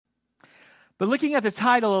But looking at the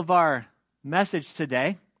title of our message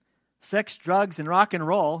today, Sex, Drugs, and Rock and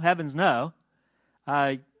Roll, Heavens No,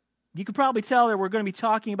 you can probably tell that we're going to be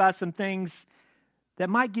talking about some things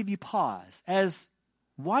that might give you pause.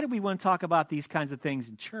 Why do we want to talk about these kinds of things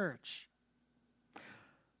in church?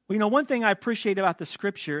 Well, one thing I appreciate about the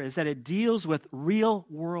Scripture is that it deals with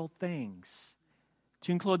real-world things,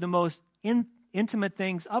 to include the most intimate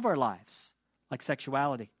things of our lives, like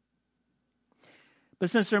sexuality. But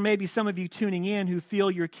since there may be some of you tuning in who feel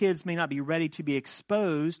your kids may not be ready to be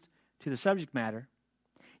exposed to the subject matter,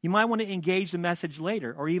 you might want to engage the message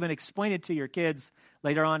later or even explain it to your kids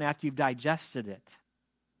later on after you've digested it.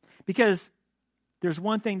 Because there's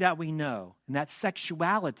one thing that we know, and that's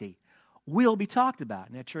sexuality will be talked about.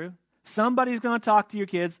 Isn't that true? Somebody's going to talk to your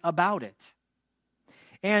kids about it.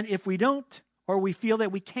 And if we don't, or we feel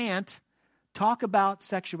that we can't talk about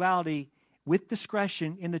sexuality with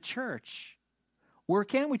discretion in the church, where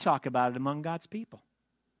can we talk about it among God's people?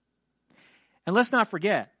 And let's not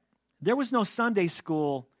forget, there was no Sunday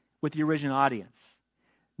school with the original audience.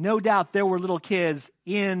 No doubt there were little kids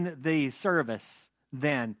in the service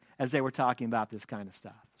then as they were talking about this kind of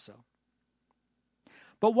stuff.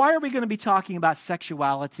 But why are we going to be talking about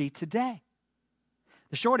sexuality today?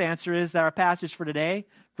 The short answer is that our passage for today,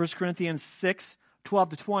 1 Corinthians 6,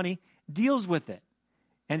 12 to 20, deals with it.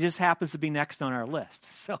 And it just happens to be next on our list.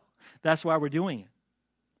 So that's why we're doing it.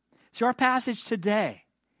 So our passage today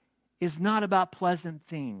is not about pleasant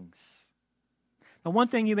things. Now, one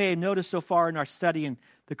thing you may have noticed so far in our study in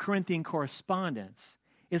the Corinthian Correspondence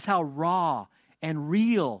is how raw and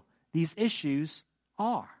real these issues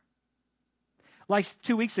are. Like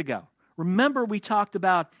 2 weeks ago, remember we talked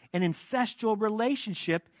about an incestual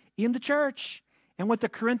relationship in the church and what the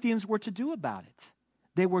Corinthians were to do about it.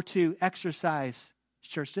 They were to exercise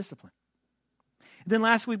church discipline. And then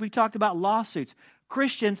last week we talked about lawsuits,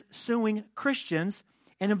 Christians suing Christians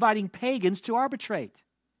and inviting pagans to arbitrate.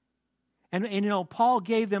 And Paul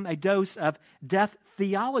gave them a dose of death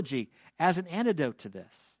theology as an antidote to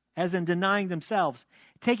this, as in denying themselves,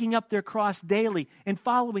 taking up their cross daily, and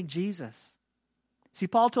following Jesus. See,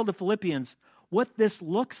 Paul told the Philippians what this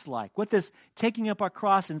looks like, what this taking up our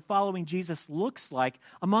cross and following Jesus looks like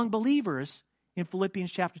among believers in Philippians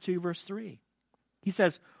chapter 2, verse 3. He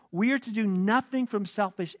says, we are to do nothing from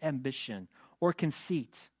selfish ambition or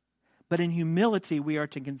conceit, but in humility we are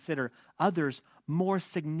to consider others more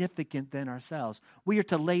significant than ourselves. We are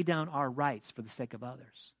to lay down our rights for the sake of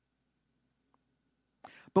others.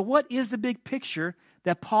 But what is the big picture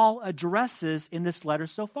that Paul addresses in this letter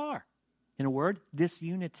so far? In a word,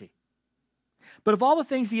 disunity. But of all the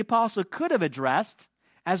things the apostle could have addressed,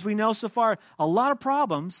 as we know so far, a lot of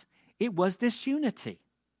problems, it was disunity.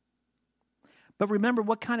 But remember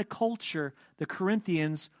what kind of culture the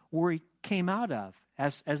Corinthians came out of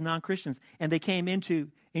as non-Christians, and they came into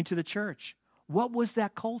the church. What was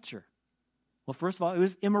that culture? Well, first of all, it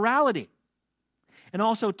was immorality. And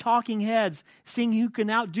also talking heads, seeing who can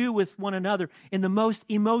outdo with one another in the most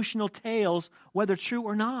emotional tales, whether true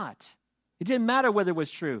or not. It didn't matter whether it was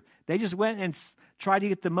true. They just went and tried to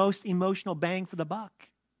get the most emotional bang for the buck.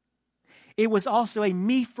 It was also a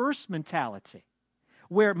me-first mentality,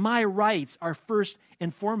 where my rights are first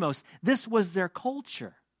and foremost. This was their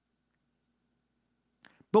culture.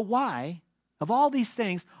 But why, of all these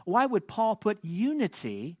things, why would Paul put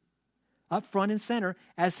unity up front and center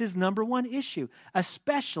as his number one issue,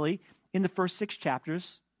 especially in the first 6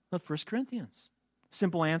 chapters of 1 Corinthians?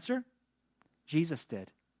 Simple answer, Jesus did.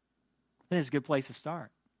 And it's a good place to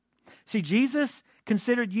start. See, Jesus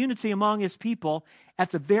considered unity among his people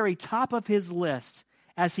at the very top of his list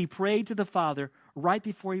as he prayed to the Father right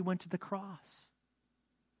before he went to the cross.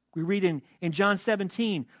 We read in John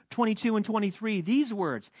 17, 22 and 23, these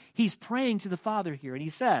words. He's praying to the Father here, and he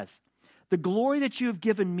says, the glory that you have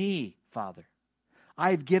given me, Father,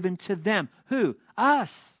 I have given to them. Who?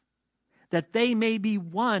 Us. That they may be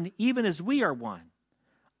one, even as we are one.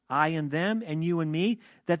 I and them, and you and me,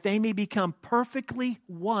 that they may become perfectly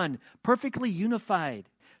one, perfectly unified,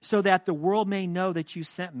 so that the world may know that you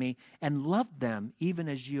sent me and loved them even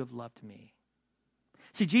as you have loved me.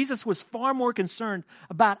 See, Jesus was far more concerned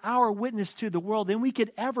about our witness to the world than we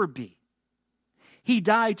could ever be. He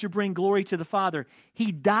died to bring glory to the Father.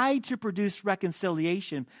 He died to produce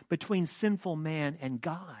reconciliation between sinful man and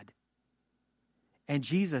God. And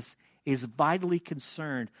Jesus is vitally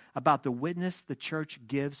concerned about the witness the church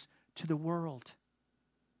gives to the world.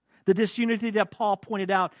 The disunity that Paul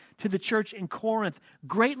pointed out to the church in Corinth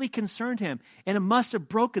greatly concerned him, and it must have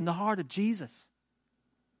broken the heart of Jesus.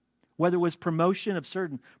 Whether it was promotion of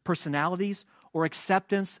certain personalities or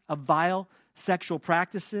acceptance of vile sexual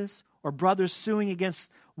practices or brothers suing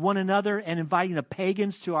against one another and inviting the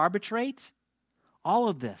pagans to arbitrate. All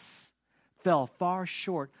of this fell far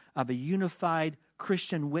short of a unified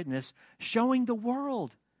Christian witness showing the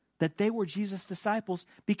world that they were Jesus' disciples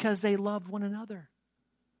because they loved one another.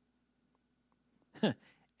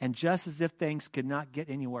 And just as if things could not get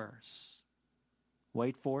any worse,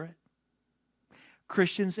 wait for it,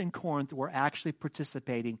 Christians in Corinth were actually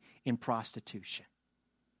participating in prostitution.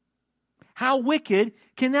 How wicked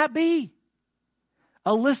can that be?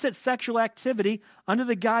 Illicit sexual activity under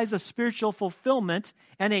the guise of spiritual fulfillment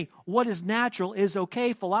and a what is natural is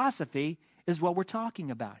okay philosophy is what we're talking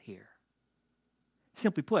about here.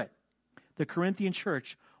 Simply put, the Corinthian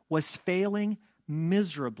church was failing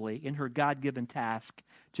miserably in her God-given task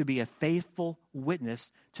to be a faithful witness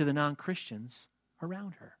to the non-Christians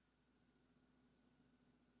around her.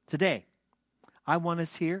 Today, I want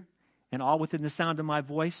us here, and all within the sound of my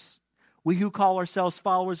voice, we who call ourselves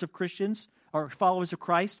followers of Christians, or followers of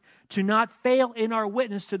Christ, to not fail in our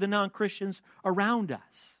witness to the non-Christians around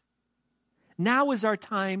us. Now is our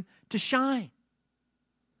time to shine.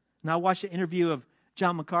 Now, I watched an interview of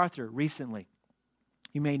John MacArthur recently.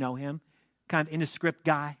 You may know him, kind of in the script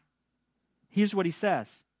guy. Here's what he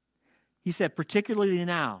says. He said, particularly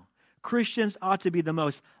now, Christians ought to be the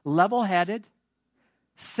most level-headed,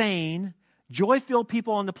 sane, joy-filled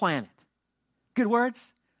people on the planet. Good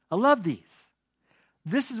words? I love these.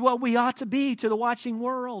 This is what we ought to be to the watching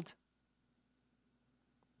world.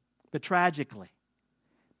 But tragically,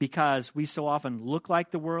 because we so often look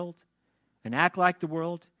like the world and act like the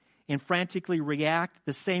world and frantically react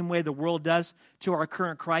the same way the world does to our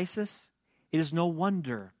current crisis, it is no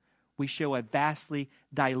wonder we show a vastly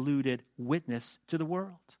diluted witness to the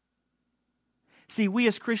world. See, we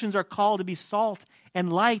as Christians are called to be salt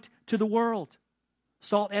and light to the world.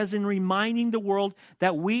 Salt as in reminding the world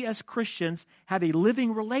that we as Christians have a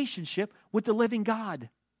living relationship with the living God.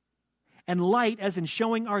 And light as in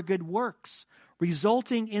showing our good works,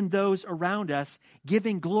 resulting in those around us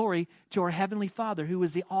giving glory to our Heavenly Father, who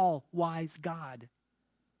is the all-wise God.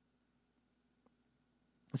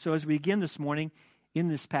 And so as we begin this morning in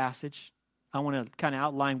this passage, I want to kind of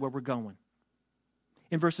outline where we're going.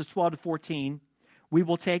 In verses 12 to 14, we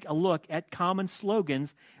will take a look at common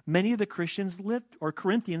slogans many of the Christians lived, or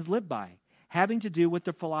Corinthians lived by, having to do with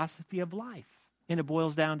their philosophy of life. And it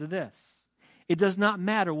boils down to this. It does not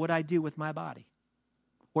matter what I do with my body.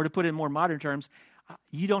 Or to put it in more modern terms,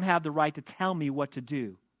 you don't have the right to tell me what to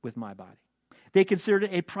do with my body. They considered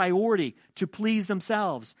it a priority to please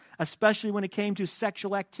themselves, especially when it came to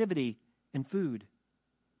sexual activity and food.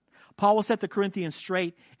 Paul will set the Corinthians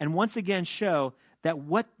straight and once again show that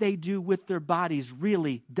what they do with their bodies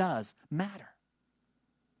really does matter.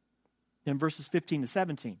 In verses 15 to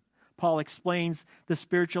 17, Paul explains the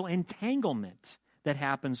spiritual entanglement that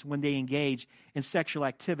happens when they engage in sexual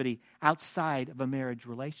activity outside of a marriage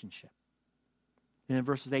relationship. And in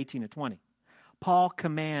verses 18 to 20, Paul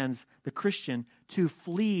commands the Christian to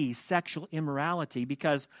flee sexual immorality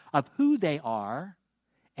because of who they are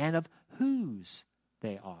and of whose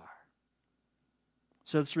they are.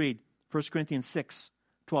 So let's read 1 Corinthians 6,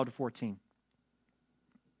 12 to 14.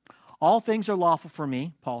 All things are lawful for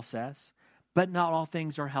me, Paul says, but not all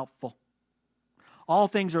things are helpful. All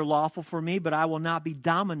things are lawful for me, but I will not be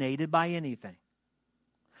dominated by anything.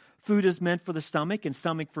 Food is meant for the stomach and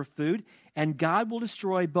stomach for food, and God will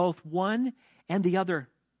destroy both one and the other.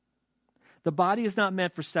 The body is not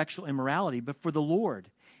meant for sexual immorality, but for the Lord,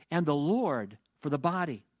 and the Lord for the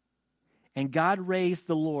body. And God raised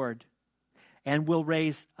the Lord and will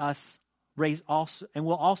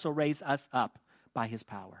also raise us up by his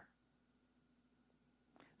power.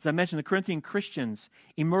 As I mentioned, the Corinthian Christians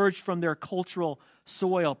emerged from their cultural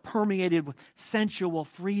soil permeated with sensual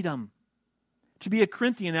freedom. To be a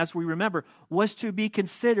Corinthian, as we remember, was to be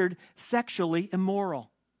considered sexually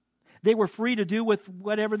immoral. They were free to do with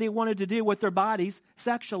whatever they wanted to do with their bodies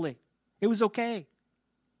sexually. It was okay.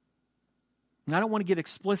 And I don't want to get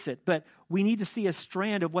explicit, but we need to see a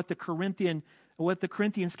strand of what the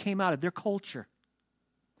Corinthians came out of, their culture.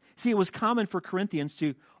 See, it was common for Corinthians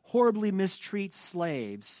to horribly mistreat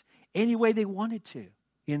slaves any way they wanted to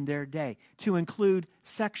in their day, to include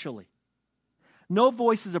sexually. No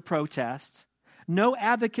voices of protest, no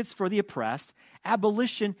advocates for the oppressed.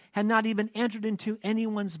 Abolition had not even entered into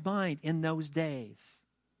anyone's mind in those days.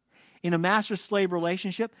 In a master-slave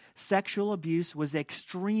relationship, sexual abuse was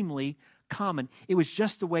extremely common. It was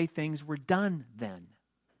just the way things were done then.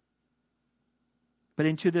 But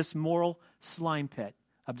into this moral slime pit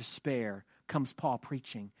of despair comes Paul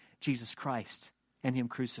preaching Jesus Christ and him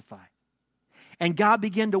crucified. And God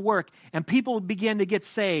began to work, and people began to get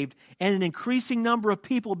saved, and an increasing number of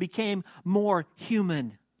people became more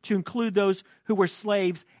human, to include those who were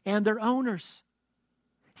slaves and their owners.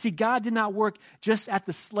 See, God did not work just at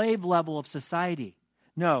the slave level of society.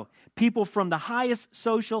 No, people from the highest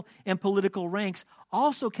social and political ranks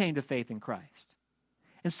also came to faith in Christ.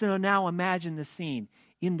 And so now imagine the scene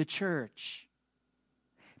in the church.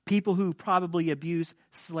 People who probably abused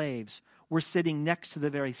slaves were sitting next to the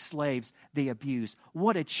very slaves they abused.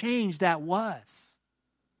 What a change that was.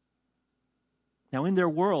 Now, in their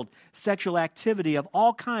world, sexual activity of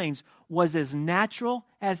all kinds was as natural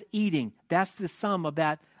as eating. That's the sum of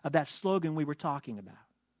that slogan we were talking about.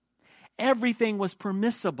 Everything was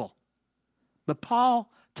permissible. But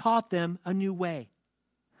Paul taught them a new way.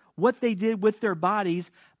 What they did with their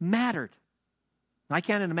bodies mattered. I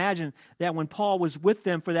can't imagine that when Paul was with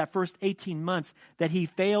them for that first 18 months, that he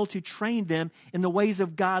failed to train them in the ways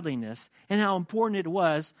of godliness and how important it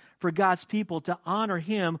was for God's people to honor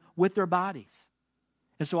him with their bodies.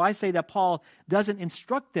 And so I say that Paul doesn't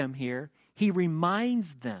instruct them here. He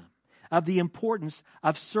reminds them of the importance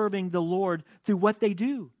of serving the Lord through what they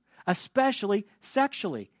do, especially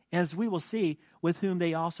sexually, as we will see, with whom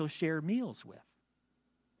they also share meals with.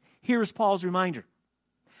 Here's Paul's reminder.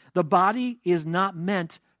 The body is not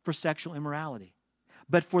meant for sexual immorality,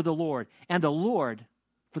 but for the Lord, and the Lord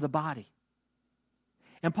for the body.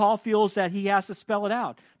 And Paul feels that he has to spell it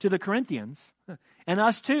out to the Corinthians and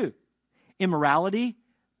us too. Immorality,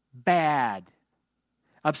 bad.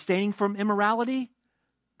 Abstaining from immorality,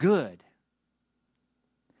 good.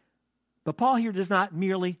 But Paul here does not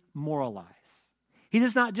merely moralize. He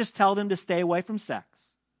does not just tell them to stay away from sex.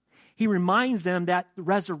 He reminds them that the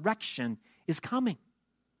resurrection is coming.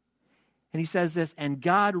 And he says this, and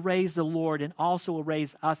God raised the Lord and also will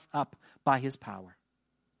raise us up by his power.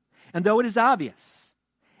 And though it is obvious,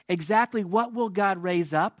 exactly what will God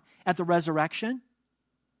raise up at the resurrection?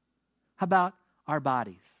 How about our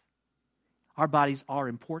bodies? Our bodies are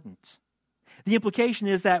important. The implication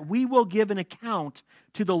is that we will give an account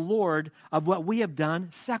to the Lord of what we have done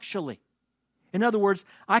sexually. In other words,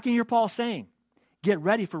 I can hear Paul saying, get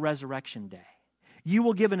ready for resurrection day. You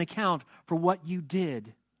will give an account for what you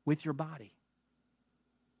did with your body.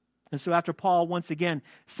 And so after Paul once again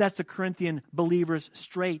sets the Corinthian believers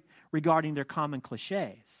straight regarding their common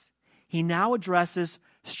cliches, he now addresses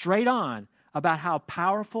straight on about how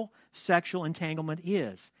powerful sexual entanglement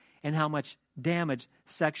is and how much damage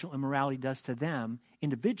sexual immorality does to them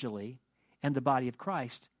individually and the body of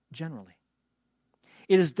Christ generally.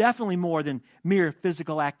 It is definitely more than mere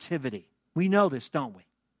physical activity. We know this, don't we?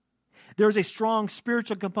 There's a strong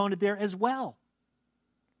spiritual component there as well.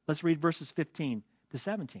 Let's read verses 15 to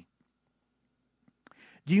 17.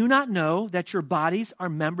 Do you not know that your bodies are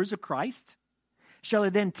members of Christ? Shall I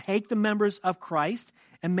then take the members of Christ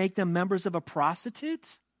and make them members of a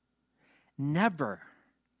prostitute? Never.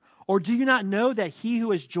 Or do you not know that he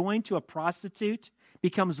who is joined to a prostitute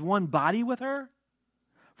becomes one body with her?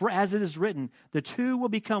 For as it is written, the two will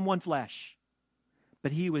become one flesh.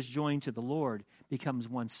 But he who is joined to the Lord becomes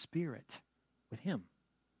one spirit with him.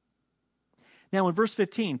 Now in verse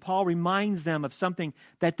 15, Paul reminds them of something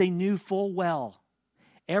that they knew full well.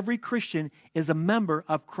 Every Christian is a member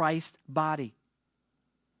of Christ's body.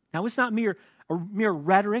 Now it's not mere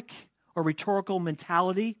rhetoric or rhetorical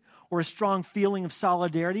mentality or a strong feeling of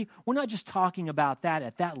solidarity. We're not just talking about that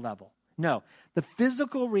at that level. No, the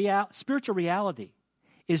spiritual reality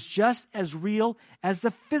is just as real as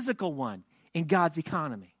the physical one in God's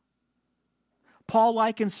economy. Paul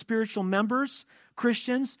likens spiritual members,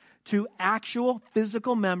 Christians, to actual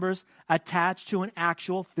physical members attached to an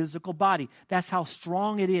actual physical body. That's how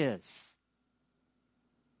strong it is.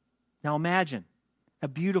 Now imagine a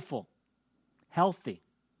beautiful, healthy,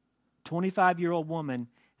 25-year-old woman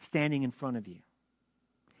standing in front of you.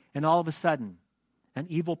 And all of a sudden, an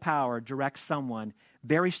evil power directs someone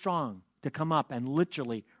very strong to come up and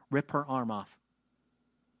literally rip her arm off.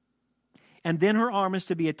 And then her arm is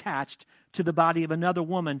to be attached to the body of another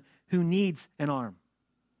woman who needs an arm.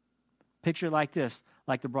 Picture it like this,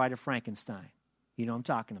 like the Bride of Frankenstein. You know what I'm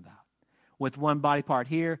talking about. With one body part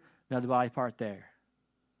here, another body part there.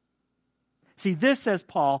 See, this, says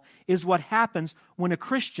Paul, is what happens when a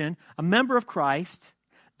Christian, a member of Christ,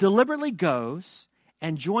 deliberately goes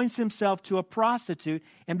and joins himself to a prostitute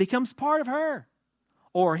and becomes part of her.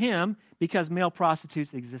 Or him, because male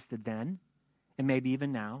prostitutes existed then, and maybe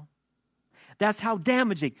even now. That's how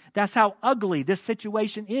damaging, that's how ugly this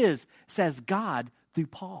situation is, says God through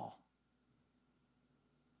Paul.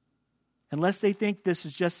 Unless they think this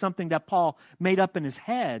is just something that Paul made up in his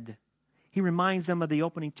head, He reminds them of the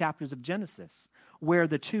opening chapters of Genesis, where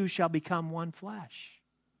the two shall become one flesh.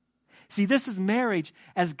 See, this is marriage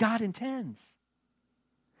as God intends.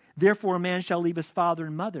 Therefore, a man shall leave his father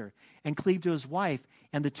and mother and cleave to his wife,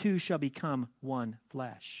 and the two shall become one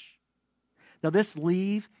flesh. Now, this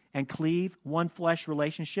leave and cleave, one flesh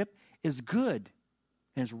relationship is good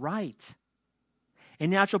and is right. A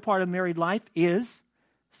natural part of married life is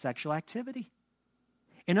sexual activity.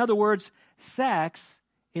 In other words, sex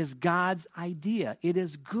is God's idea. It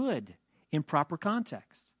is good in proper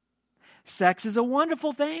context. Sex is a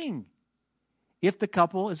wonderful thing if the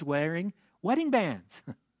couple is wearing wedding bands.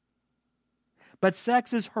 But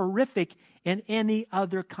sex is horrific in any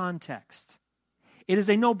other context. It is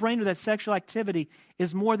a no-brainer that sexual activity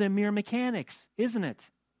is more than mere mechanics, isn't it?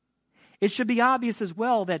 It should be obvious as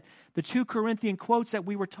well that the 2 Corinthian quotes that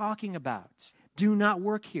we were talking about do not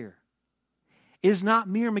work here. It is not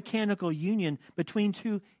mere mechanical union between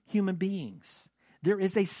two human beings. There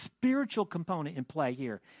is a spiritual component in play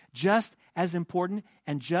here, just as important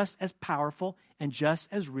and just as powerful and just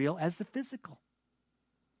as real as the physical.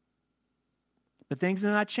 But things do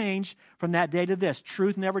not change from that day to this.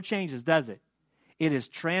 Truth never changes, does it? It is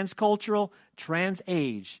transcultural,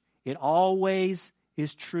 trans-age. It always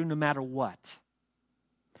is true no matter what.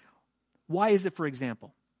 Why is it, for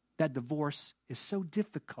example, that divorce is so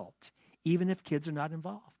difficult, even if kids are not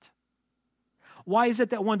involved? Why is it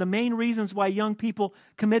that one of the main reasons why young people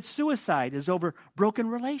commit suicide is over broken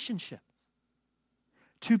relationships?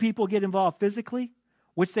 2 people get involved physically,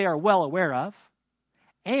 which they are well aware of,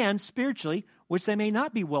 and spiritually, which they may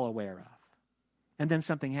not be well aware of. And then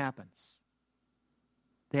something happens.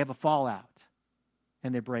 They have a fallout,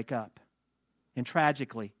 and they break up. And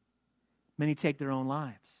tragically, many take their own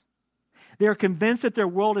lives. They are convinced that their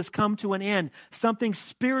world has come to an end. Something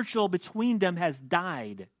spiritual between them has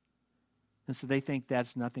died. And so they think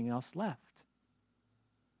that's nothing else left.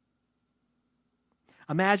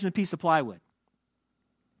 Imagine a piece of plywood.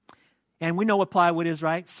 And we know what plywood is,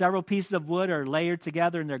 right? Several pieces of wood are layered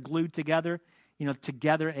together and they're glued together,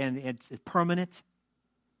 and it's permanent.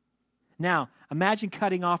 Now, imagine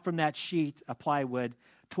cutting off from that sheet of plywood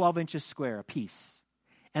 12 inches square, a piece,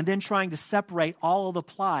 and then trying to separate all of the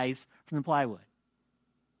plies from the plywood.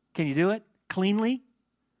 Can you do it cleanly?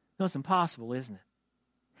 No, it's impossible, isn't it?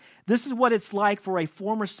 This is what it's like for a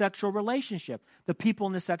former sexual relationship, the people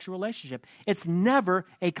in the sexual relationship. It's never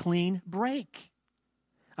a clean break.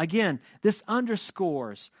 Again, this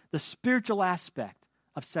underscores the spiritual aspect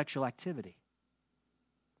of sexual activity.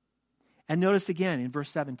 And notice again in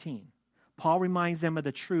verse 17, Paul reminds them of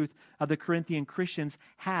the truth of the Corinthian Christians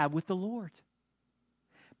have with the Lord.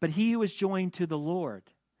 But he who is joined to the Lord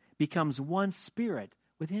becomes one spirit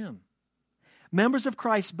with him. Members of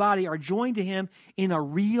Christ's body are joined to him in a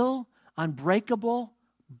real, unbreakable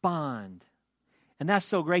bond. And that's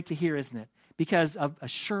so great to hear, isn't it? Because of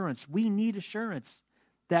assurance. We need assurance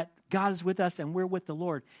that God is with us and we're with the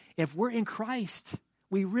Lord. If we're in Christ,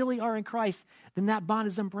 we really are in Christ, then that bond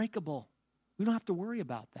is unbreakable. We don't have to worry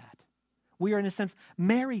about that. We are, in a sense,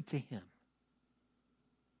 married to him.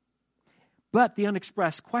 But the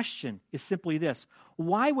unexpressed question is simply this: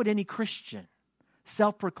 why would any Christian,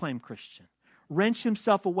 self-proclaimed Christian, wrench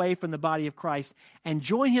himself away from the body of Christ and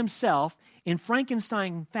join himself in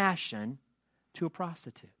Frankenstein fashion to a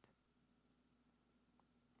prostitute?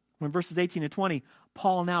 When verses 18 to 20,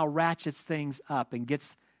 Paul now ratchets things up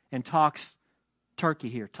and talks turkey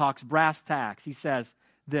here, talks brass tacks. He says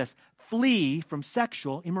this: flee from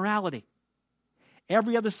sexual immorality.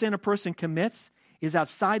 Every other sin a person commits is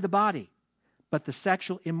outside the body, but the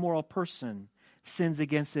sexual immoral person sins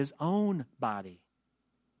against his own body.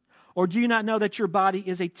 Or do you not know that your body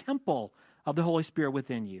is a temple of the Holy Spirit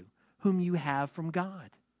within you, whom you have from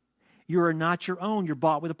God? You are not your own, you're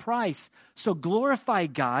bought with a price. So glorify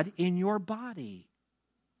God in your body.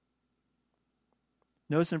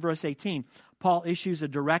 Notice in verse 18, Paul issues a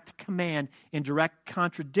direct command in direct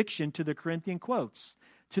contradiction to the Corinthian quotes,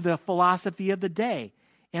 to the philosophy of the day.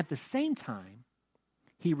 At the same time,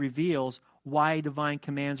 he reveals why divine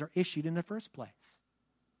commands are issued in the first place.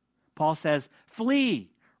 Paul says, flee,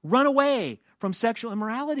 run away from sexual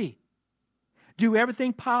immorality. Do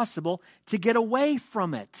everything possible to get away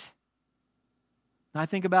from it. And I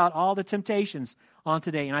think about all the temptations on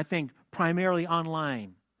today, and I think primarily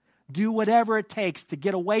online. Do whatever it takes to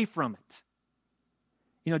get away from it.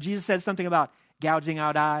 Jesus said something about gouging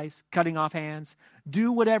out eyes, cutting off hands.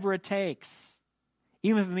 Do whatever it takes,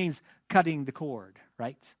 even if it means cutting the cord,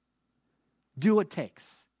 right? Do what it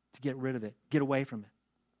takes to get rid of it, get away from it.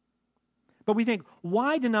 But we think,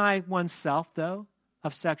 why deny oneself, though,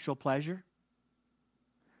 of sexual pleasure?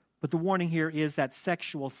 But the warning here is that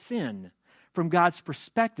sexual sin from God's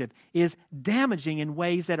perspective is damaging in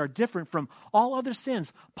ways that are different from all other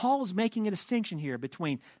sins. Paul is making a distinction here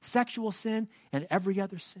between sexual sin and every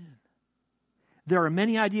other sin. There are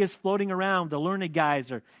many ideas floating around. The learned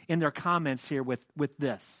guys are in their comments here with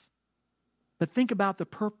this. But think about the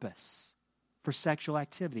purpose for sexual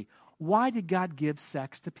activity. Why did God give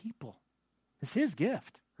sex to people? It's his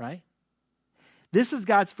gift, right? This is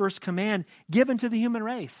God's first command given to the human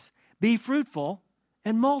race. Be fruitful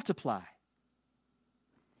and multiply.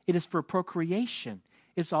 It is for procreation.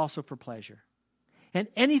 It's also for pleasure. And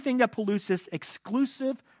anything that pollutes this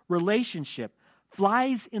exclusive relationship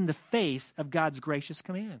flies in the face of God's gracious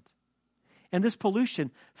command. And this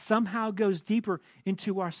pollution somehow goes deeper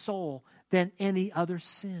into our soul than any other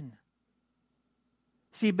sin.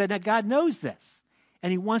 See, but God knows this,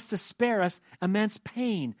 and he wants to spare us immense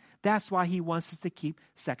pain. That's why he wants us to keep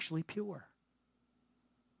sexually pure.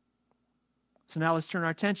 So now let's turn our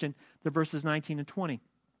attention to verses 19 and 20.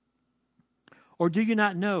 Or do you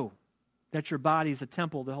not know that your body is a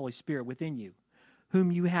temple of the Holy Spirit within you,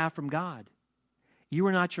 whom you have from God? You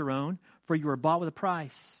are not your own, for you were bought with a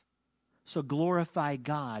price. So glorify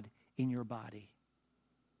God in your body.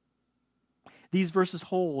 These verses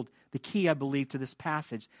hold the key, I believe, to this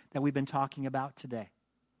passage that we've been talking about today.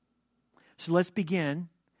 So let's begin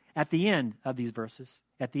at the end of these verses,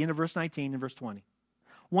 at the end of verse 19 and verse 20.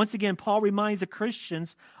 Once again, Paul reminds the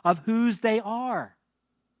Christians of whose they are.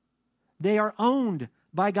 They are owned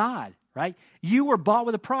by God, right? You were bought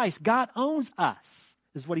with a price. God owns us,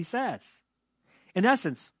 is what he says. In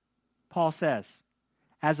essence, Paul says,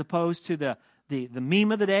 as opposed to the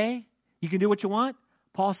meme of the day, you can do what you want.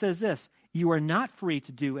 Paul says this, you are not free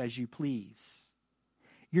to do as you please.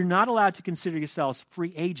 You're not allowed to consider yourselves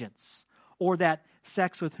free agents, or that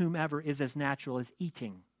sex with whomever is as natural as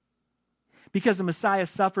eating. Because the Messiah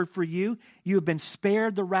suffered for you, you have been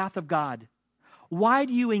spared the wrath of God. Why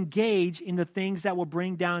do you engage in the things that will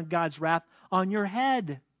bring down God's wrath on your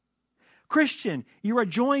head? Christian, you are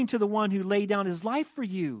joined to the one who laid down his life for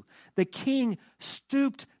you. The King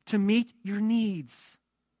stooped to meet your needs.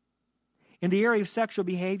 In the area of sexual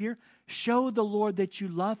behavior, show the Lord that you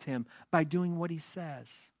love him by doing what he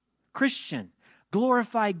says. Christian,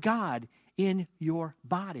 glorify God in your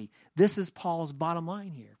body. This is Paul's bottom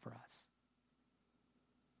line here for us.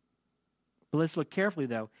 But let's look carefully,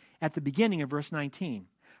 though, at the beginning of verse 19.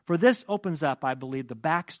 For this opens up, I believe, the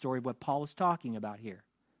backstory of what Paul is talking about here.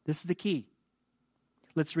 This is the key.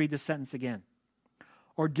 Let's read this sentence again.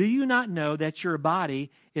 Or do you not know that your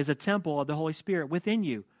body is a temple of the Holy Spirit within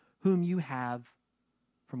you, whom you have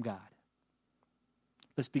from God?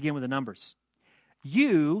 Let's begin with the numbers.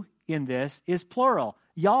 You in this is plural.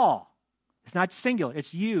 Y'all. It's not singular.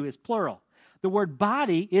 It's you. It's plural. The word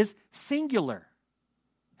body is singular,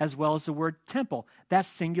 as well as the word temple. That's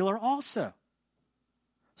singular also.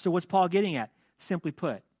 So what's Paul getting at? Simply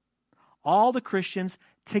put, all the Christians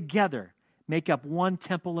together make up one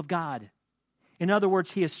temple of God. In other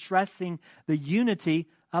words, he is stressing the unity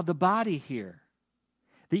of the body here.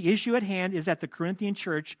 The issue at hand is that the Corinthian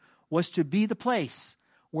church was to be the place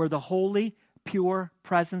where the holy, pure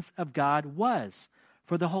presence of God was,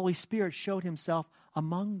 for the Holy Spirit showed himself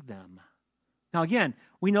among them. Now again,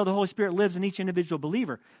 we know the Holy Spirit lives in each individual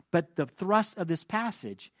believer, but the thrust of this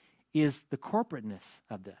passage is the corporateness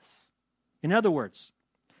of this. In other words,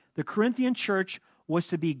 the Corinthian church was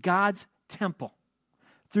to be God's temple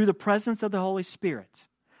through the presence of the Holy Spirit,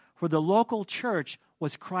 for the local church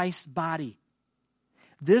was Christ's body.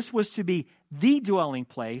 This was to be the dwelling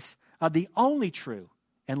place of the only true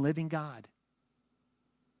and living God.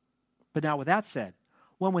 But now with that said,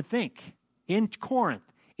 one would think in Corinth,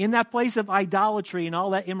 in that place of idolatry and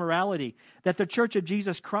all that immorality, that the church of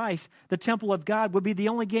Jesus Christ, the temple of God, would be the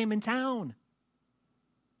only game in town.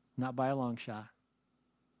 Not by a long shot.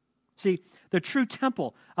 See, the true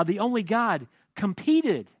temple of the only God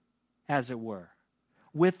competed, as it were,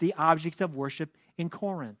 with the object of worship in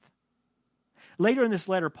Corinth. Later in this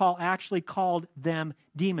letter, Paul actually called them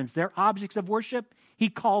demons. Their objects of worship, he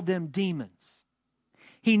called them demons.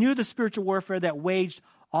 He knew the spiritual warfare that waged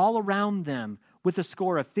all around them with a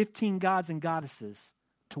score of 15 gods and goddesses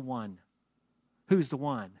to one. Who's the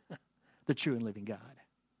one? The true and living God.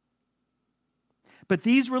 But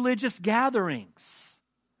these religious gatherings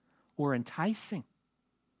were enticing.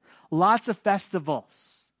 Lots of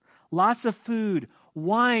festivals, lots of food,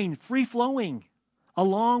 wine, free-flowing.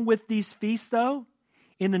 Along with these feasts, though,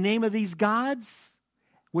 in the name of these gods,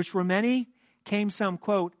 which were many, came some,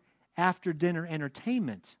 quote, after-dinner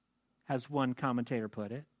entertainment, as one commentator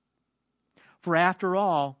put it. For after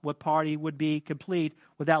all, what party would be complete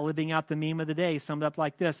without living out the meme of the day? Summed up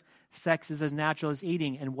like this: sex is as natural as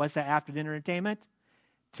eating. And what's that after dinner entertainment?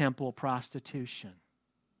 Temple prostitution.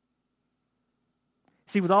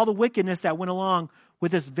 See, with all the wickedness that went along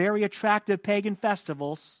with this very attractive pagan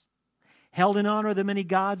festivals, held in honor of the many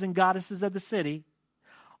gods and goddesses of the city,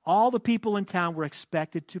 all the people in town were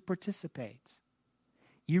expected to participate.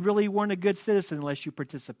 You really weren't a good citizen unless you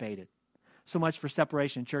participated. So much for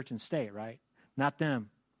separation, church and state, right? Not them.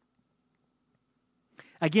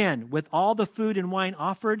 Again, with all the food and wine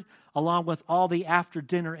offered, along with all the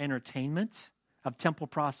after-dinner entertainment of temple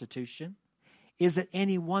prostitution, is it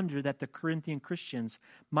any wonder that the Corinthian Christians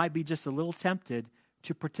might be just a little tempted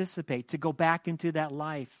to participate, to go back into that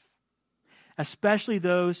life? Especially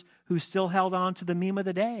those who still held on to the meme of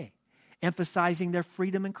the day, emphasizing their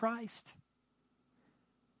freedom in Christ.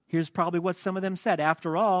 Here's probably what some of them said.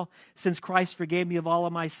 After all, since Christ forgave me of all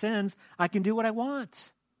of my sins, I can do what I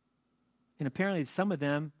want. And apparently some of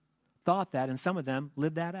them thought that, and some of them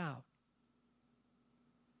lived that out.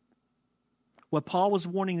 What Paul was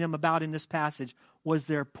warning them about in this passage was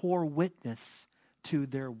their poor witness to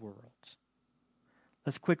their world.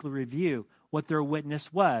 Let's quickly review what their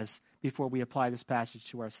witness was before we apply this passage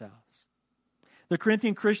to ourselves. The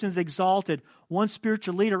Corinthian Christians exalted one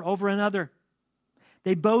spiritual leader over another.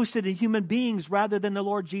 They boasted in human beings rather than the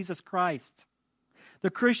Lord Jesus Christ. The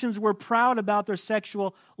Christians were proud about their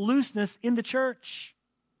sexual looseness in the church.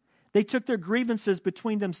 They took their grievances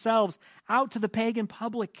between themselves out to the pagan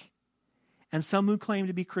public. And some who claimed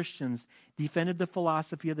to be Christians defended the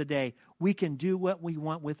philosophy of the day. We can do what we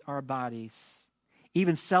want with our bodies,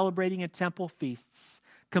 even celebrating at temple feasts,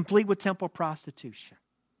 complete with temple prostitution.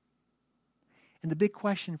 And the big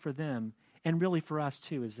question for them, and really for us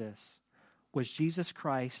too, is this: was Jesus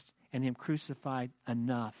Christ and Him crucified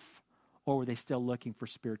enough, or were they still looking for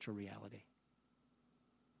spiritual reality?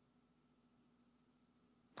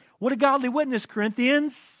 What a godly witness,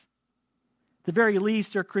 Corinthians! At the very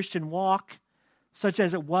least, their Christian walk, such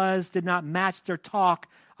as it was, did not match their talk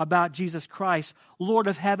about Jesus Christ, Lord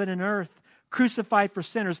of heaven and earth, crucified for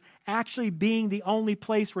sinners, actually being the only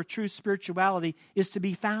place where true spirituality is to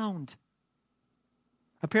be found.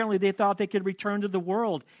 Apparently, they thought they could return to the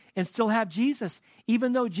world and still have Jesus,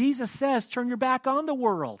 even though Jesus says, turn your back on the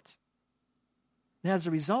world. And as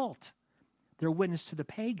a result, their witness to the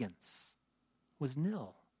pagans was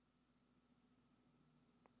nil.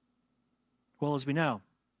 Well, as we know,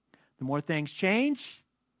 the more things change,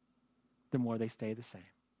 the more they stay the same.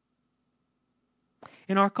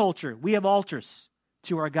 In our culture, we have altars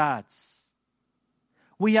to our gods.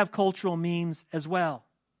 We have cultural memes as well.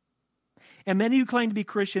 And many who claim to be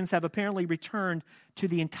Christians have apparently returned to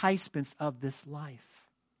the enticements of this life.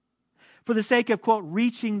 For the sake of, quote,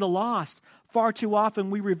 reaching the lost, far too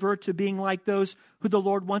often we revert to being like those who the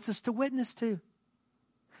Lord wants us to witness to.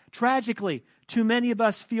 Tragically, too many of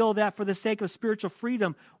us feel that for the sake of spiritual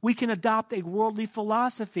freedom, we can adopt a worldly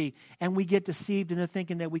philosophy, and we get deceived into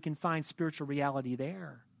thinking that we can find spiritual reality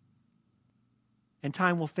there. And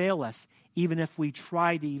time will fail us, even if we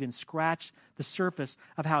try to even scratch the surface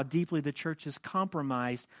of how deeply the church is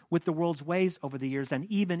compromised with the world's ways over the years, and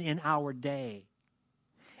even in our day.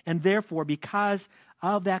 And therefore, because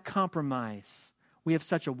of that compromise, we have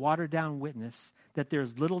such a watered-down witness that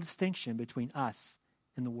there's little distinction between us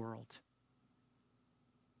and the world.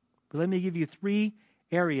 But let me give you 3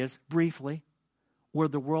 areas, briefly, where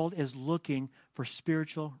the world is looking for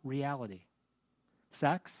spiritual reality: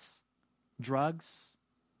 sex, drugs,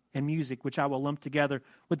 and music, which I will lump together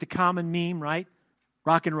with the common meme, right?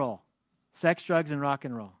 Rock and roll. Sex, drugs, and rock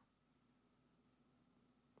and roll.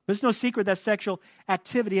 There's no secret that sexual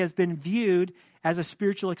activity has been viewed as a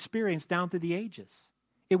spiritual experience down through the ages.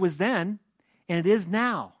 It was then, and it is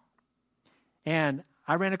now. And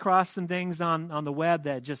I ran across some things on the web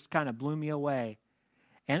that just kind of blew me away.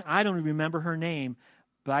 And I don't remember her name,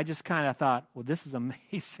 but I just kind of thought, well, this is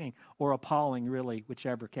amazing, or appalling, really,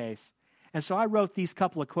 whichever case. And so I wrote these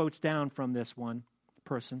couple of quotes down from this one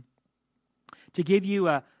person to give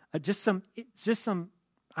you just some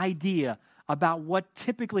idea about what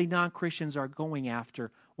typically non-Christians are going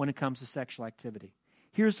after when it comes to sexual activity.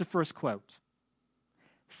 Here's the first quote: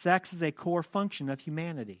 sex is a core function of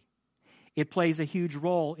humanity. It plays a huge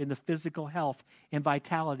role in the physical health and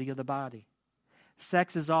vitality of the body.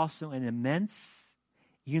 Sex is also an immense,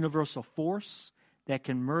 universal force that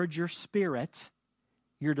can merge your spirit,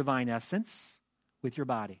 your divine essence, with your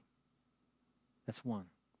body. That's one.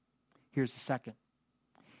 Here's the second: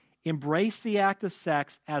 embrace the act of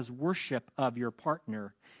sex as worship of your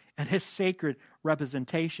partner and as sacred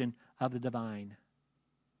representation of the divine.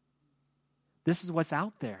 This is what's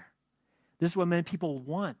out there. This is what many people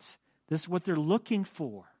want. This is what they're looking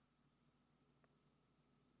for.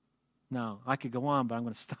 No, I could go on, but I'm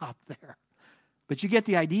going to stop there. But you get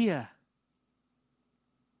the idea.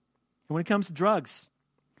 And when it comes to drugs,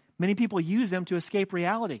 many people use them to escape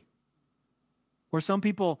reality. Or some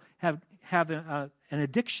people have an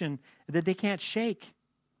addiction that they can't shake.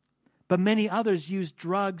 But many others use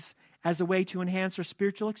drugs as a way to enhance their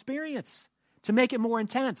spiritual experience, to make it more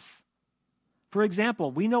intense. For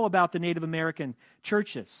example, we know about the Native American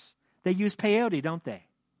churches. They use peyote, don't they?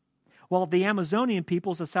 Well, the Amazonian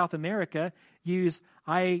peoples of South America use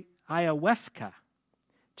ayahuasca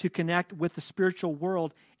to connect with the spiritual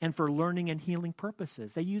world and for learning and healing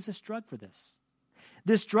purposes. They use this drug for this.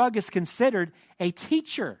 This drug is considered a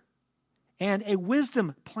teacher and a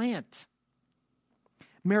wisdom plant.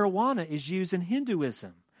 Marijuana is used in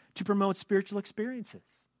Hinduism to promote spiritual experiences.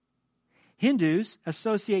 Hindus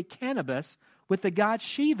associate cannabis with the god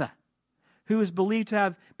Shiva, who is believed to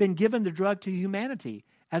have been given the drug to humanity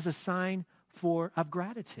as a sign of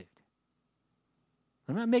gratitude.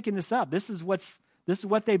 I'm not making this up. This is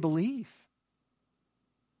what they believe.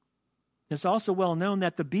 It's also well known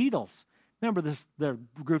that the Beatles, remember the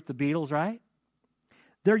group the Beatles, right?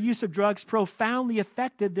 Their use of drugs profoundly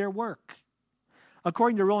affected their work.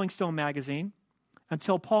 According to Rolling Stone magazine,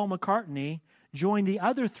 until Paul McCartney joined the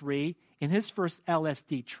other three in his first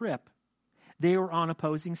LSD trip, they were on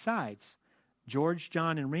opposing sides. George,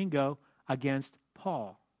 John, and Ringo against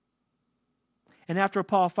Paul. And after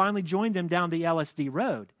Paul finally joined them down the LSD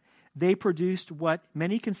road, they produced what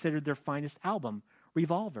many considered their finest album,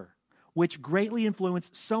 Revolver, which greatly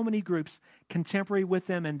influenced so many groups contemporary with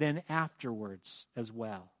them and then afterwards as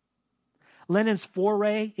well. Lennon's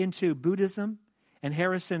foray into Buddhism and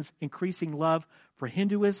Harrison's increasing love for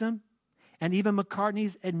Hinduism, and even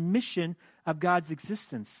McCartney's admission of God's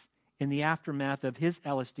existence in the aftermath of his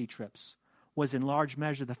LSD trips was in large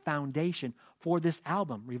measure the foundation for this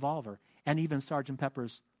album, Revolver, and even Sgt.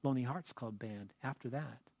 Pepper's Lonely Hearts Club Band after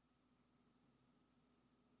that.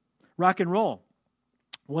 Rock and roll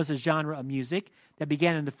was a genre of music that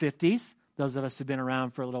began in the 50s. Those of us who've been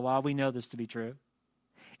around for a little while, we know this to be true.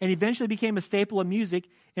 And eventually became a staple of music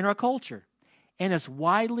in our culture. And it's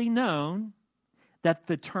widely known that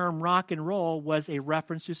the term rock and roll was a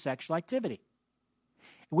reference to sexual activity,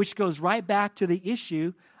 which goes right back to the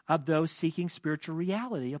issue of those seeking spiritual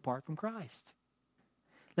reality apart from Christ.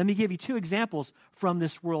 Let me give you two examples from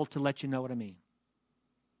this world to let you know what I mean.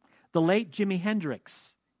 The late Jimi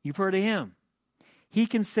Hendrix, you've heard of him. He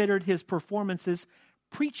considered his performances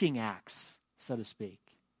preaching acts, so to speak.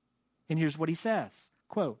 And here's what he says,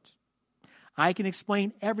 quote, "I can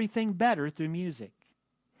explain everything better through music.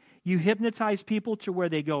 You hypnotize people to where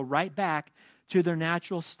they go right back to their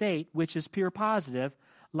natural state, which is pure positive,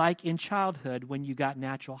 like in childhood when you got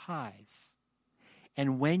natural highs.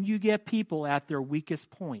 And when you get people at their weakest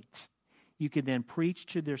point, you can then preach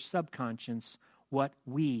to their subconscious what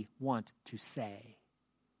we want to say."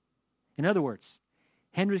 In other words,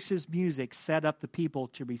 Hendrix's music set up the people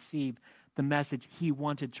to receive the message he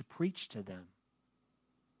wanted to preach to them.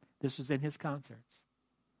 This was in his concerts.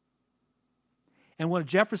 And when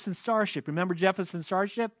Jefferson Starship, remember Jefferson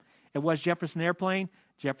Starship? It was Jefferson Airplane,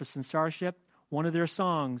 Jefferson Starship. One of their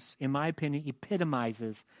songs, in my opinion,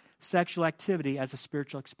 epitomizes sexual activity as a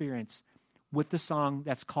spiritual experience with the song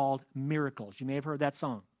that's called Miracles. You may have heard that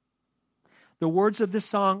song. The words of this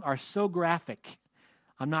song are so graphic,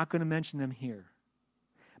 I'm not going to mention them here.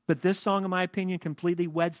 But this song, in my opinion, completely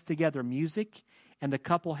weds together music and the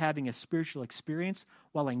couple having a spiritual experience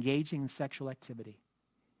while engaging in sexual activity.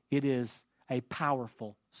 It is a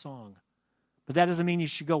powerful song. But that doesn't mean you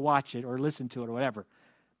should go watch it or listen to it or whatever.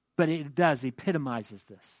 But it does, epitomizes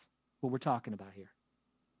this, what we're talking about here.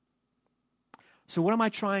 So what am I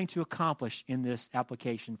trying to accomplish in this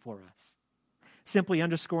application for us? Simply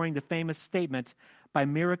underscoring the famous statement by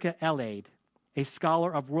Mirica Elaide, a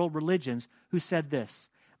scholar of world religions, who said this: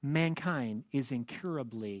 mankind is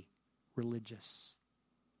incurably religious.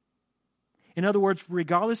 In other words,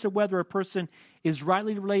 regardless of whether a person is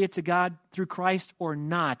rightly related to God through Christ or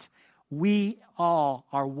not, we all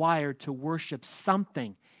are wired to worship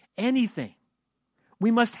something, anything.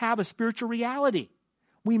 We must have a spiritual reality.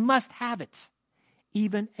 We must have it.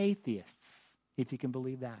 Even atheists, if you can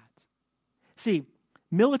believe that. See,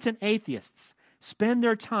 militant atheists spend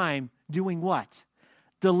their time doing what?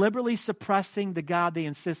 Deliberately suppressing the God they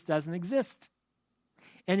insist doesn't exist.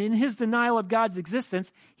 And in his denial of God's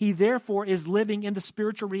existence, he therefore is living in the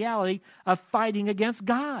spiritual reality of fighting against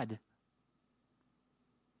God.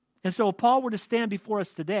 And so if Paul were to stand before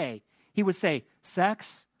us today, he would say,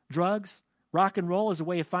 sex, drugs, rock and roll is a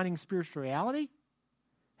way of finding spiritual reality?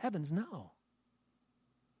 Heavens, no.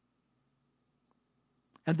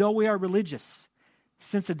 And though we are religious,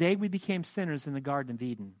 since the day we became sinners in the Garden of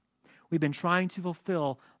Eden, we've been trying to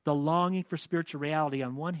fulfill the longing for spiritual reality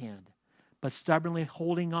on one hand, but stubbornly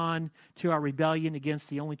holding on to our rebellion against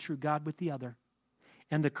the only true God with the other.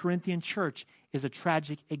 And the Corinthian church is a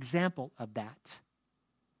tragic example of that.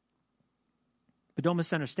 But don't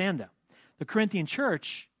misunderstand, though. The Corinthian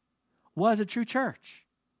church was a true church.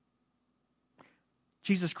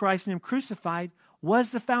 Jesus Christ and Him crucified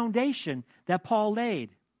was the foundation that Paul laid.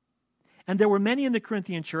 And there were many in the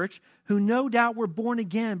Corinthian church who no doubt were born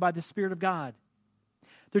again by the Spirit of God.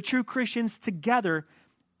 The true Christians together,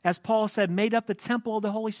 as Paul said, made up the temple of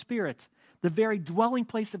the Holy Spirit, the very dwelling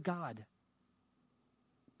place of God.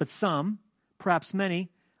 But some, perhaps many,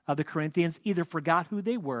 of the Corinthians either forgot who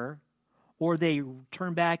they were or they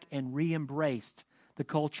turned back and re-embraced the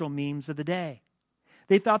cultural memes of the day.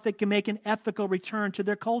 They thought they could make an ethical return to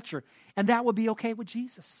their culture, and that would be okay with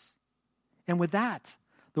Jesus. And with that,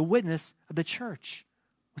 the witness of the church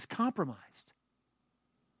was compromised.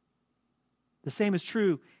 The same is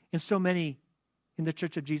true in so many in the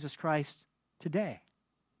Church of Jesus Christ today,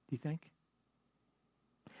 do you think?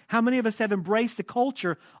 How many of us have embraced the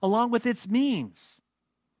culture along with its memes?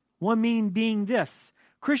 One meme being this: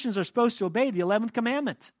 Christians are supposed to obey the 11th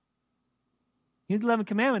commandment. You know what the 11th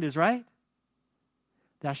commandment is, right?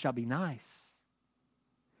 Thou shalt be nice.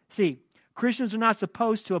 See, Christians are not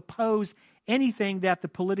supposed to oppose anything that the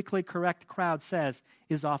politically correct crowd says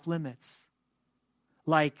is off limits,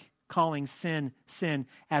 like calling sin, sin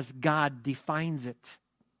as God defines it.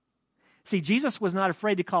 See, Jesus was not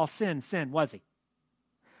afraid to call sin, sin, was He?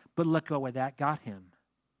 But look where that got Him.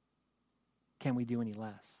 Can we do any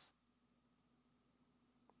less?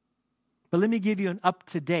 But let me give you an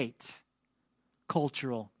up-to-date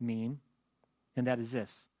cultural meme, and that is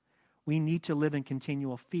this: we need to live in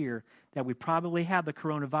continual fear that we probably have the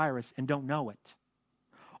coronavirus and don't know it.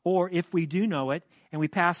 Or if we do know it and we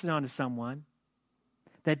pass it on to someone,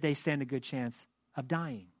 that they stand a good chance of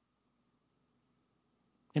dying.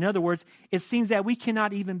 In other words, it seems that we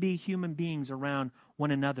cannot even be human beings around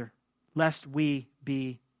one another, lest we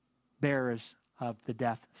be bearers of the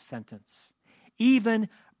death sentence. Even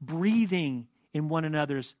breathing in one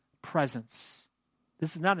another's presence.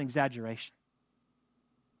 This is not an exaggeration.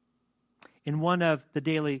 In one of the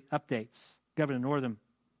daily updates, Governor Northam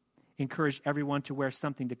encouraged everyone to wear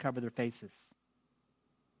something to cover their faces.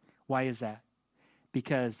 Why is that?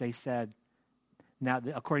 Because they said, now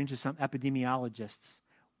according to some epidemiologists,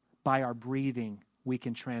 by our breathing, we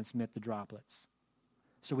can transmit the droplets.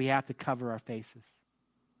 So we have to cover our faces.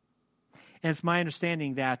 And it's my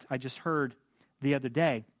understanding that I just heard the other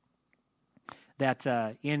day that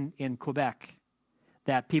in Quebec,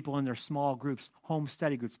 that people in their small groups, home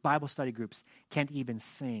study groups, Bible study groups, can't even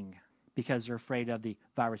sing because they're afraid of the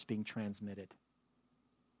virus being transmitted.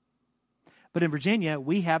 But in Virginia,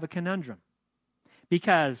 we have a conundrum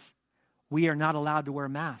because we are not allowed to wear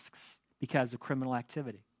masks because of criminal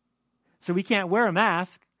activity. So we can't wear a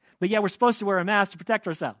mask, but yet we're supposed to wear a mask to protect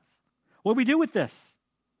ourselves. What do we do with this?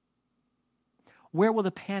 Where will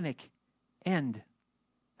the panic end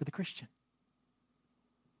for the Christian?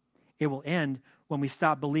 It will end when we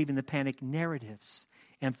stop believing the panic narratives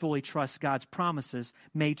and fully trust God's promises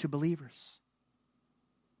made to believers.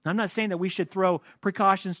 Now, I'm not saying that we should throw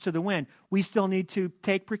precautions to the wind. We still need to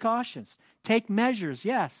take precautions. Take measures,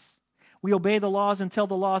 yes. We obey the laws until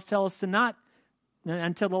the laws tell us to not,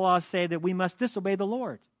 until the laws say that we must disobey the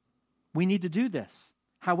Lord. We need to do this.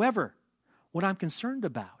 However, what I'm concerned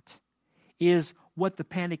about is what the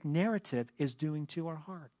panic narrative is doing to our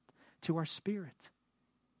heart, to our spirit.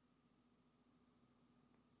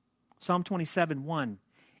 Psalm 27:1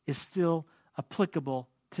 is still applicable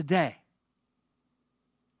today.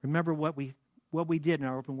 Remember what we did in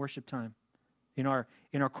our open worship time, in our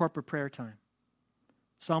corporate prayer time.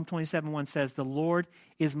 Psalm 27:1 says, "The Lord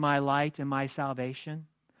is my light and my salvation.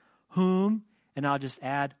 Whom," and I'll just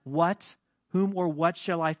add, what? Whom or what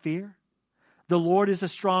shall I fear? The Lord is a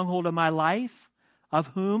stronghold of my life. Of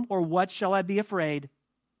whom or what shall I be afraid?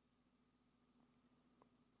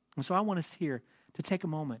 And so I want us here to take a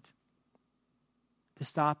moment to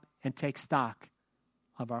stop and take stock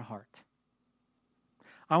of our heart.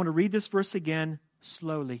 I want to read this verse again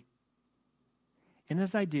slowly. And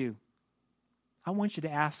as I do, I want you to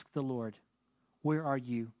ask the Lord, where are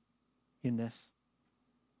you in this?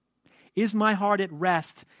 Is my heart at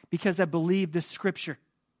rest because I believe this scripture?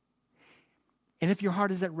 And if your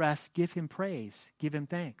heart is at rest, give Him praise, give Him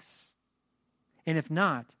thanks. And if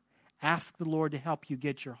not, ask the Lord to help you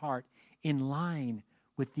get your heart in line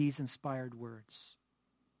with these inspired words.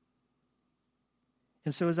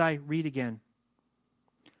 And so as I read again,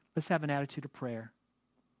 let's have an attitude of prayer.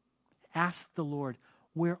 Ask the Lord,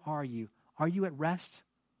 where are you? Are you at rest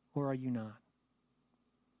or are you not?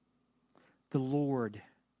 The Lord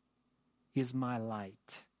is my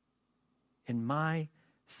light and my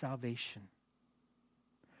salvation.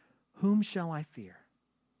 Whom shall I fear?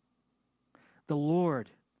 The Lord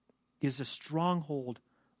is the stronghold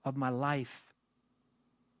of my life.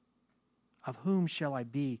 Of whom shall I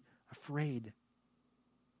be afraid?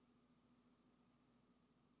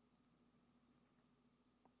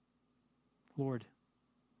 Lord,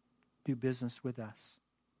 do business with us.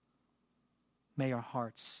 May our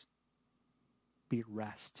hearts be at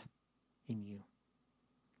rest in you.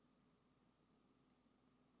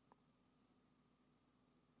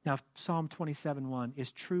 Now, if Psalm 27:1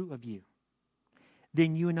 is true of you,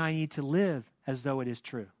 then you and I need to live as though it is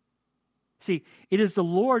true. See, it is the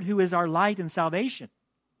Lord who is our light and salvation.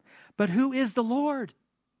 But who is the Lord?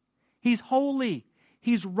 He's holy.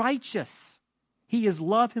 He's righteous. He is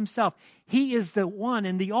love himself. He is the one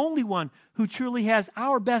and the only one who truly has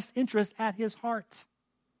our best interest at his heart.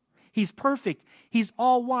 He's perfect. He's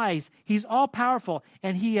all wise. He's all powerful.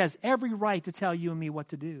 And he has every right to tell you and me what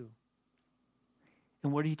to do.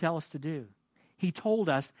 And what did he tell us to do? He told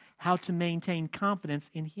us how to maintain confidence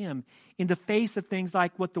in him in the face of things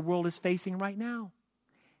like what the world is facing right now.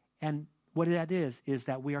 And what that is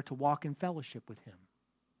that we are to walk in fellowship with him.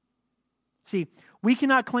 See, we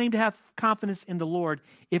cannot claim to have confidence in the Lord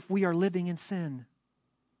if we are living in sin.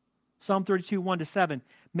 Psalm 32, 1-7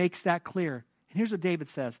 makes that clear. And here's what David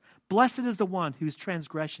says. Blessed is the one whose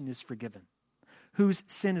transgression is forgiven, whose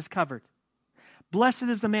sin is covered. Blessed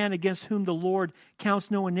is the man against whom the Lord counts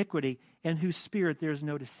no iniquity, and whose spirit there is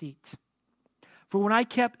no deceit. For when I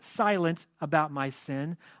kept silent about my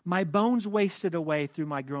sin, my bones wasted away through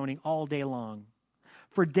my groaning all day long.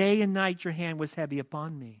 For day and night your hand was heavy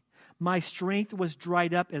upon me. My strength was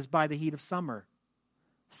dried up as by the heat of summer.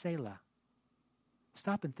 Selah.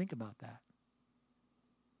 Stop and think about that.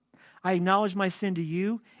 I acknowledged my sin to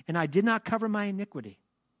you, and I did not cover my iniquity.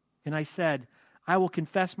 And I said, I will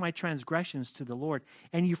confess my transgressions to the Lord,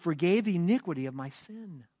 and you forgave the iniquity of my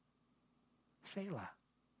sin. Selah.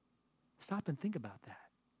 Stop and think about that.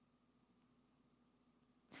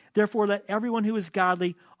 Therefore, let everyone who is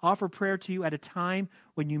godly offer prayer to you at a time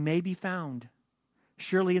when you may be found.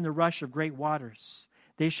 Surely in the rush of great waters,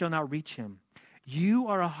 they shall not reach him. You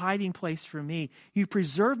are a hiding place for me. You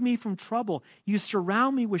preserve me from trouble. You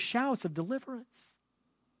surround me with shouts of deliverance.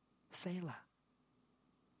 Selah.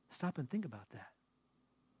 Stop and think about that.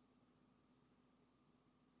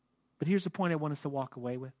 But here's the point I want us to walk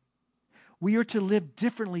away with. We are to live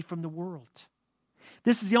differently from the world.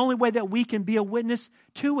 This is the only way that we can be a witness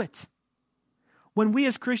to it. When we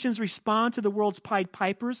as Christians respond to the world's Pied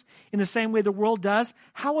Pipers in the same way the world does,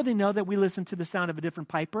 how will they know that we listen to the sound of a different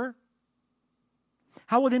piper?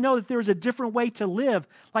 How will they know that there is a different way to live,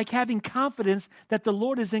 like having confidence that the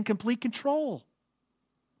Lord is in complete control?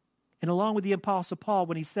 And along with the Apostle Paul,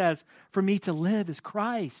 when he says, for me to live is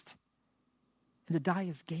Christ, and to die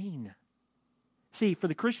is gain. See, for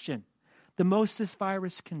the Christian, the most this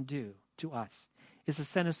virus can do to us is to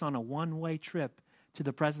send us on a one-way trip to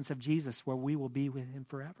the presence of Jesus where we will be with him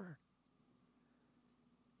forever.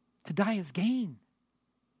 To die is gain.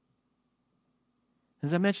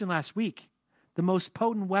 As I mentioned last week, the most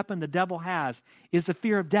potent weapon the devil has is the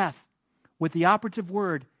fear of death, with the operative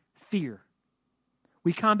word, fear.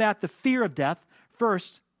 We combat the fear of death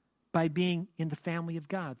first by being in the family of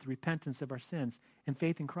God through repentance of our sins and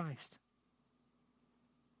faith in Christ.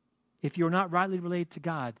 If you're not rightly related to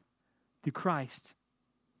God through Christ,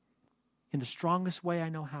 in the strongest way I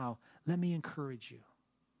know how, let me encourage you.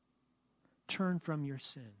 Turn from your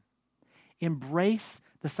sin. Embrace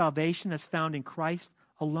the salvation that's found in Christ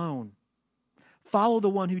alone. Follow the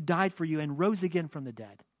one who died for you and rose again from the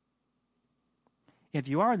dead. If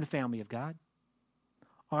you are in the family of God,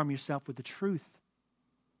 arm yourself with the truth.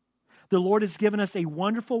 The Lord has given us a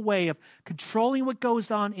wonderful way of controlling what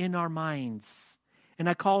goes on in our minds. And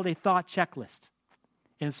I call it a thought checklist.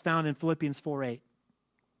 And it's found in Philippians 4:8.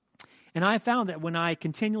 And I found that when I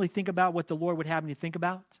continually think about what the Lord would have me think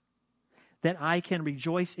about, that I can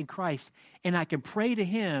rejoice in Christ and I can pray to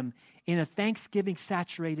him in a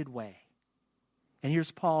thanksgiving-saturated way. And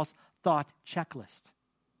here's Paul's thought checklist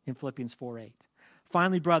in Philippians 4:8.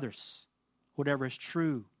 Finally, brothers, whatever is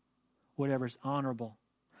true, whatever is honorable,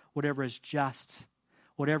 whatever is just,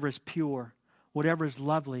 whatever is pure, whatever is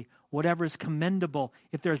lovely, whatever is commendable,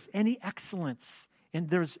 if there's any excellence and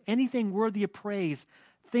there's anything worthy of praise,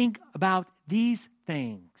 think about these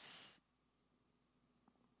things.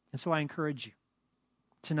 And so I encourage you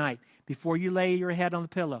tonight, before you lay your head on the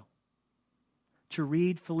pillow, to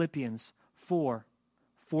read Philippians 4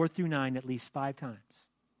 through 9 at least 5 times.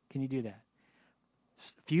 Can you do that?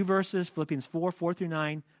 A few verses, Philippians 4 through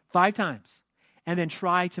 9, 5 times. And then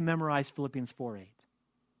try to memorize Philippians 4:8.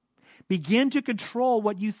 Begin to control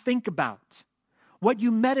what you think about, what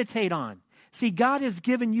you meditate on. See, God has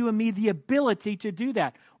given you and me the ability to do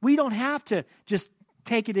that. We don't have to just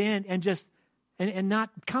take it in and not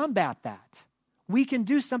combat that. We can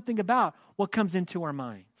do something about what comes into our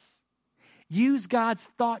minds. Use God's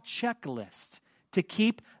thought checklist to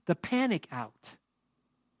keep the panic out.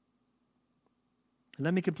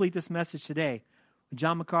 Let me complete this message today with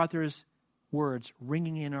John MacArthur's words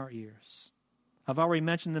ringing in our ears. I've already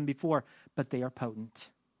mentioned them before, but they are potent.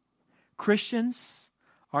 Christians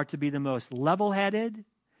are to be the most level-headed,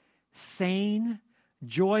 sane,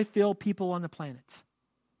 joy-filled people on the planet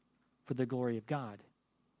for the glory of God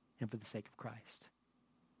and for the sake of Christ.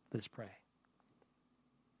 Let us pray.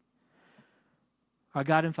 Our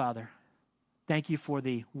God and Father, thank you for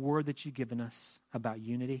the word that you've given us about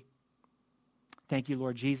unity. Thank you,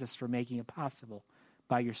 Lord Jesus, for making it possible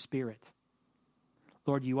by your Spirit.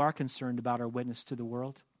 Lord, you are concerned about our witness to the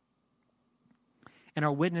world. And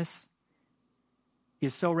our witness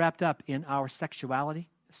is so wrapped up in our sexuality,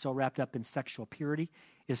 so wrapped up in sexual purity,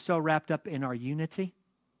 is so wrapped up in our unity.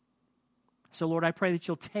 So, Lord, I pray that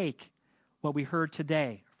you'll take what we heard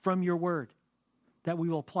today from your word, that we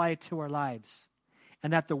will apply it to our lives,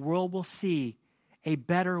 and that the world will see a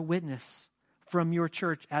better witness from your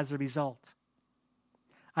church as a result.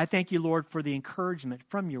 I thank you, Lord, for the encouragement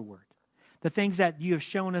from your word, the things that you have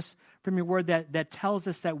shown us from your word that tells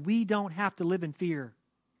us that we don't have to live in fear.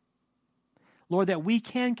 Lord, that we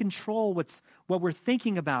can control what we're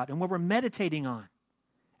thinking about and what we're meditating on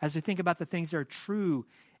as we think about the things that are true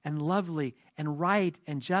and lovely and right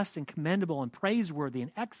and just and commendable and praiseworthy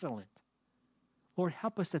and excellent. Lord,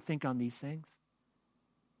 help us to think on these things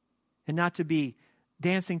and not to be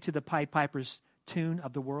dancing to the Pied Piper's tune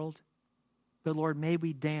of the world. But Lord, may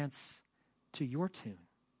we dance to your tune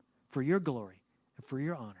for your glory and for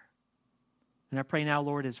your honor. And I pray now,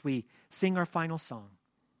 Lord, as we sing our final song,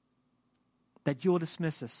 that you will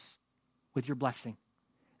dismiss us with your blessing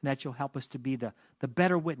and that you'll help us to be the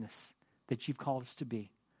better witness that you've called us to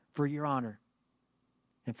be for your honor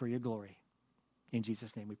and for your glory. In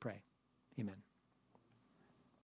Jesus' name we pray. Amen.